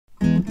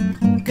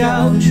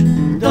couch,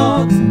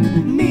 dogs,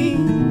 me,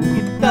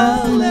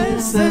 guitar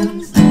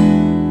lessons.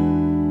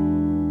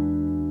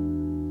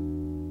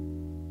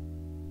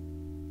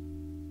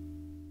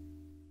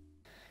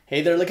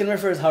 Hey there,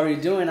 LickNRiffers, how are you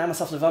doing? I'm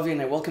Asaf Levavi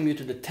and I welcome you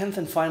to the 10th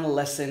and final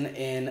lesson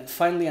in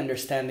Finally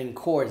Understanding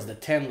Chords, the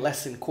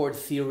 10-lesson chord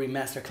theory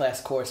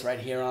masterclass course right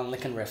here on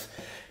LickNRiff.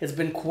 It's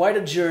been quite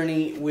a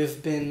journey.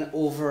 We've been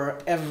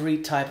over every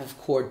type of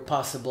chord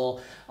possible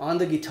on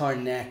the guitar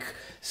neck.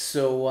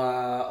 So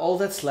all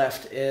that's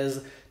left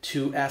is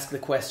to ask the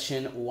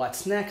question,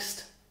 what's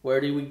next?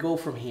 Where do we go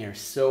from here?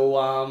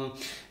 So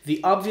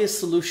the obvious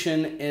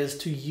solution is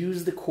to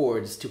use the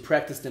chords, to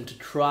practice them, to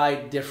try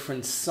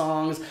different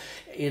songs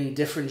in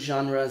different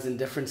genres, in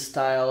different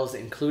styles,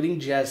 including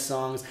jazz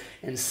songs,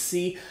 and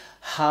see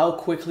how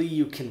quickly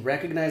you can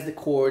recognize the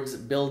chords,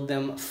 build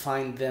them,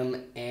 find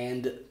them,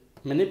 and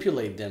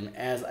manipulate them,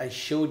 as I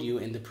showed you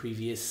in the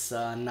previous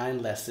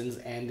 9 lessons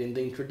and in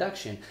the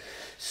introduction.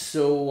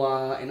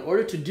 So in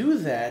order to do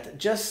that,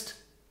 just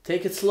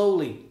take it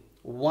slowly.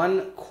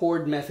 One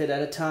chord method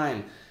at a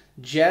time.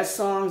 Jazz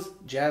songs,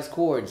 jazz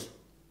chords.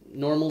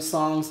 Normal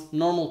songs,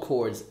 normal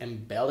chords.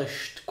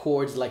 Embellished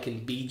chords like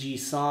in Bee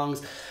Gees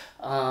songs.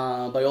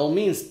 By all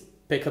means,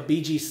 pick a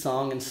Bee Gees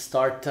song and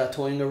start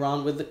toying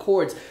around with the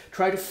chords.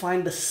 Try to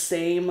find the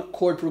same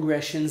chord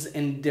progressions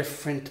in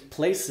different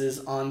places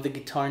on the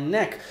guitar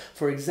neck.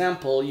 For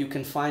example, you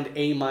can find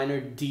A minor,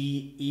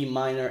 D, E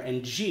minor,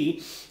 and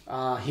G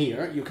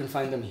here. You can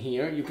find them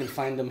here. You can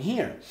find them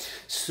here.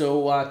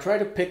 So try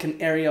to pick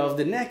an area of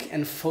the neck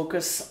and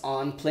focus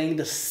on playing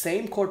the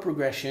same chord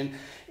progression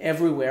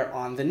everywhere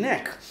on the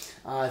neck.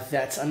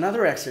 That's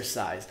another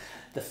exercise.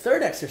 The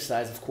third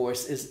exercise, of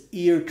course, is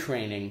ear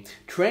training.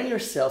 Train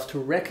yourself to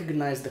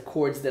recognize the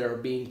chords that are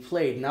being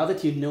played. Now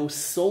that you know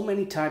so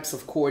many types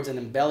of chords and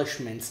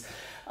embellishments,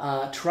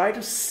 try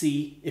to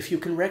see if you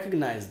can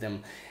recognize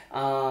them.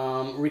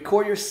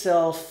 Record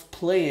yourself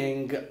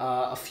playing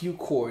a few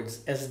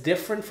chords as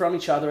different from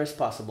each other as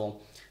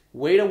possible.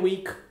 Wait a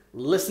week,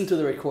 listen to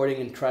the recording,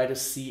 and try to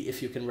see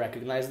if you can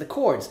recognize the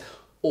chords.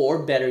 Or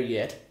better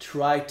yet,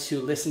 try to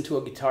listen to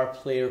a guitar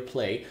player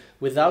play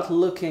without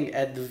looking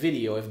at the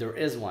video, if there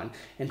is one,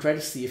 and try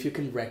to see if you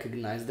can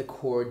recognize the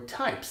chord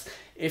types.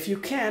 If you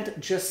can't,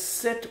 just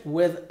sit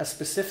with a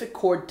specific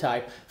chord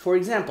type. For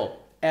example,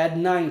 add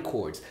 9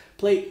 chords.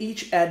 Play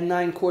each add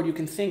 9 chord you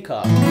can think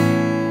of.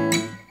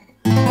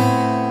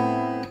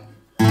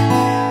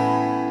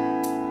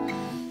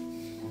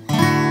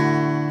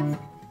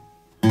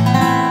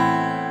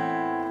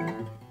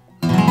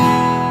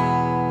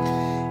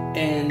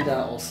 And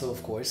also,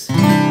 of course,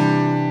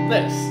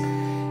 this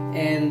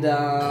and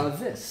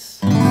this,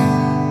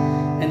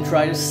 and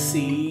try to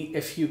see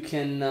if you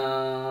can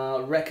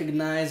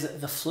recognize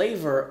the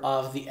flavor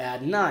of the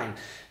add 9.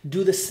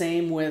 Do the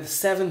same with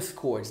 7th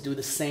chords, do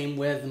the same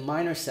with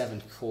minor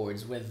 7th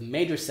chords, with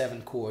major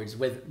 7 chords,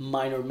 with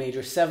minor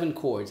major 7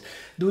 chords.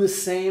 Do the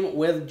same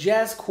with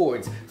jazz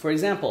chords. For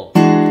example,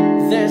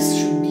 this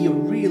should be a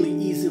really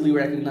easily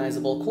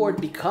recognizable chord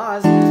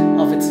because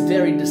of its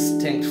very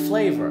distinct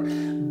flavor.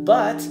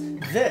 But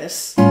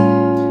this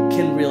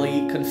can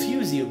really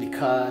confuse you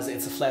because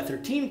it's a flat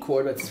 13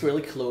 chord, but it's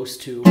really close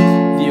to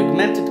the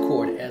augmented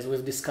chord, as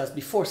we've discussed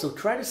before. So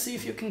try to see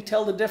if you can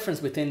tell the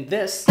difference between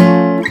this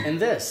and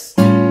this.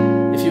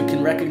 If you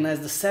can recognize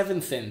the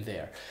 7th in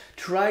there.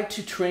 Try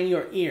to train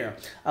your ear.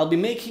 I'll be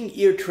making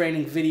ear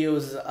training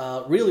videos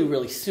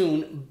really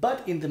soon,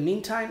 but in the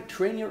meantime,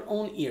 train your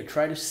own ear.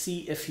 Try to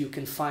see if you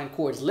can find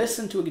chords.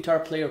 Listen to a guitar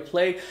player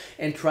play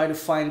and try to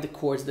find the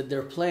chords that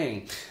they're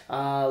playing.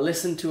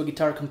 Listen to a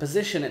guitar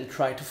composition and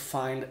try to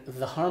find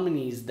the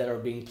harmonies that are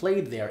being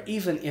played there,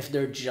 even if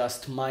they're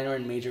just minor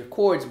and major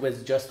chords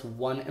with just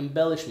one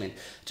embellishment.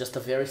 Just a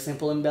very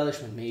simple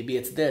embellishment. Maybe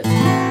it's this.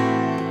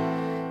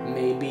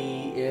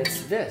 Maybe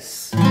it's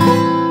this.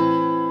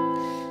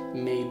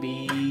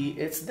 Maybe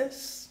it's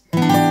this.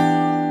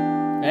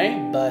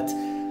 Okay? But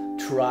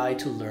try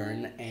to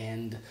learn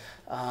and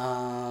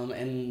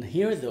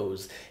hear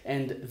those.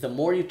 And the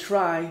more you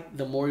try,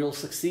 the more you'll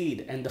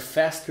succeed, and the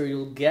faster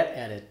you'll get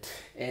at it.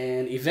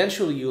 And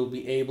eventually you'll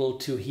be able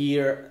to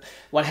hear.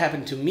 What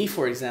happened to me,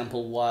 for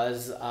example,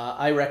 was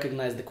I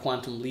recognized the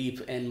quantum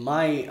leap in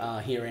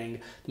my hearing,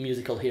 the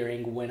musical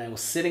hearing, when I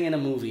was sitting in a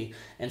movie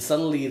and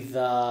suddenly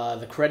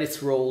the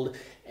credits rolled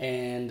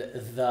and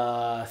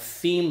the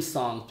theme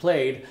song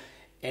played,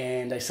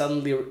 and I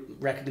suddenly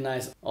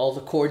recognized all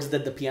the chords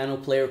that the piano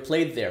player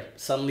played there.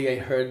 Suddenly I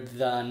heard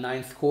the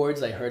 9th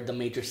chords, I heard the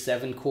major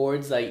 7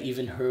 chords, I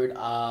even heard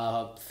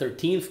a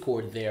 13th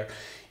chord there.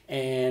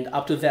 And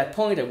up to that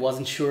point, I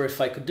wasn't sure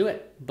if I could do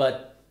it.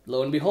 But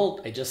lo and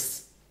behold, I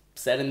just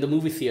sat in the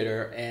movie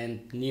theater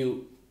and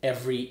knew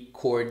every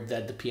chord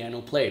that the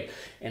piano played,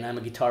 and I'm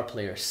a guitar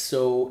player,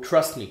 so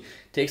trust me,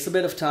 it takes a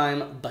bit of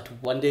time, but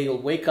one day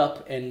you'll wake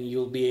up and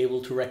you'll be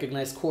able to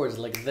recognize chords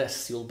like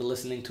this. You'll be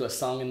listening to a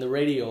song in the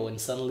radio and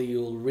suddenly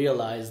you'll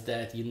realize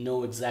that you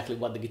know exactly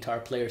what the guitar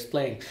player is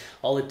playing.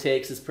 All it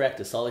takes is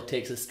practice, all it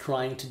takes is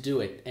trying to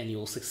do it, and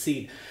you'll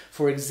succeed.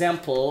 For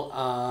example,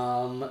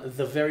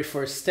 the very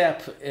first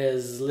step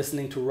is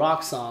listening to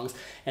rock songs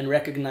and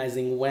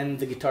recognizing when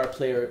the guitar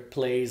player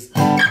plays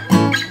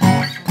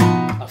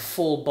a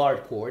full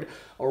barred chord,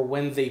 or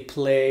when they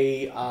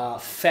play a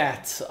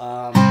fat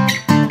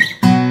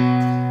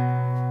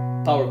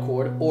power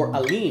chord or a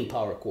lean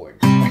power chord.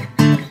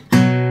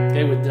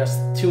 Okay, with just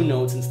 2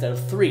 notes instead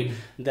of 3.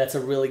 That's a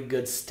really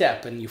good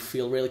step, and you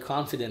feel really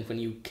confident when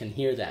you can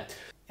hear that.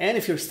 And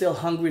if you're still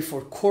hungry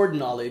for chord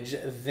knowledge,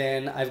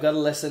 then I've got a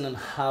lesson on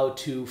how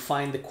to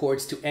find the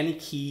chords to any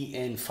key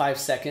in 5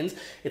 seconds.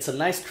 It's a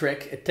nice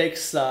trick. It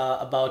takes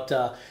about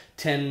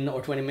 10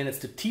 or 20 minutes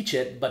to teach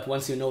it, but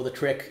once you know the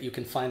trick, you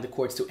can find the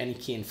chords to any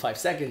key in 5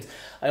 seconds.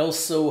 I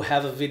also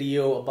have a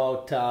video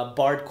about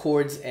barred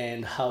chords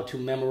and how to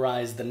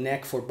memorize the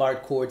neck for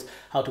barred chords,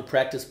 how to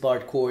practice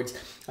barred chords.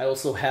 I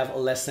also have a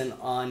lesson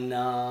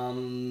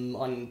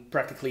on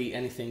practically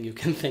anything you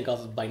can think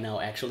of by now,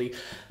 actually,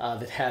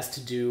 that has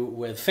to do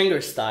with finger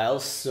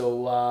styles.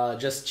 So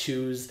just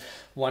choose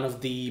one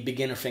of the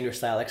beginner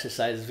fingerstyle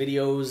exercise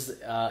videos.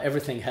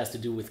 Everything has to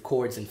do with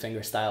chords and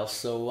fingerstyles,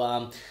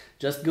 so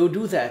just go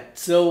do that.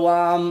 So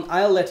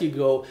I'll let you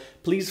go.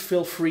 Please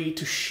feel free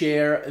to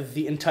share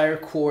the entire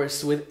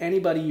course with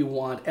anybody you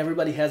want.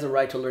 Everybody has a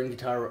right to learn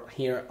guitar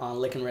here on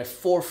LickNRiff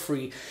for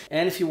free.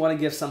 And if you want to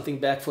give something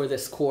back for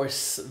this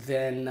course,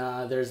 then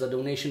there's a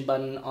donation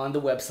button on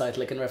the website,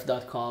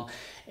 LickNRiff.com.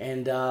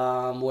 And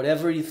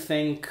whatever you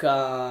think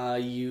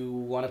you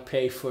want to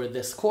pay for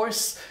this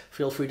course,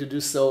 feel free to do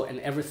so, and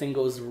everything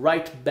goes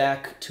right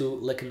back to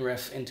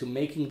LickNRiff, into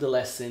making the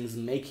lessons,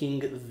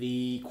 making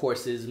the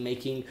courses,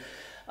 making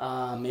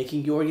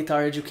your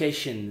guitar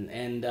education.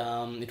 And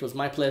it was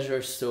my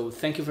pleasure, so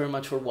thank you very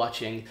much for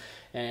watching,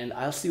 and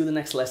I'll see you in the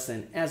next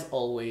lesson. As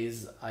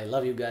always, I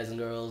love you guys and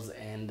girls,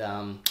 and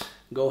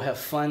go have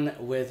fun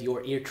with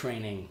your ear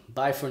training.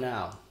 Bye for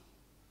now.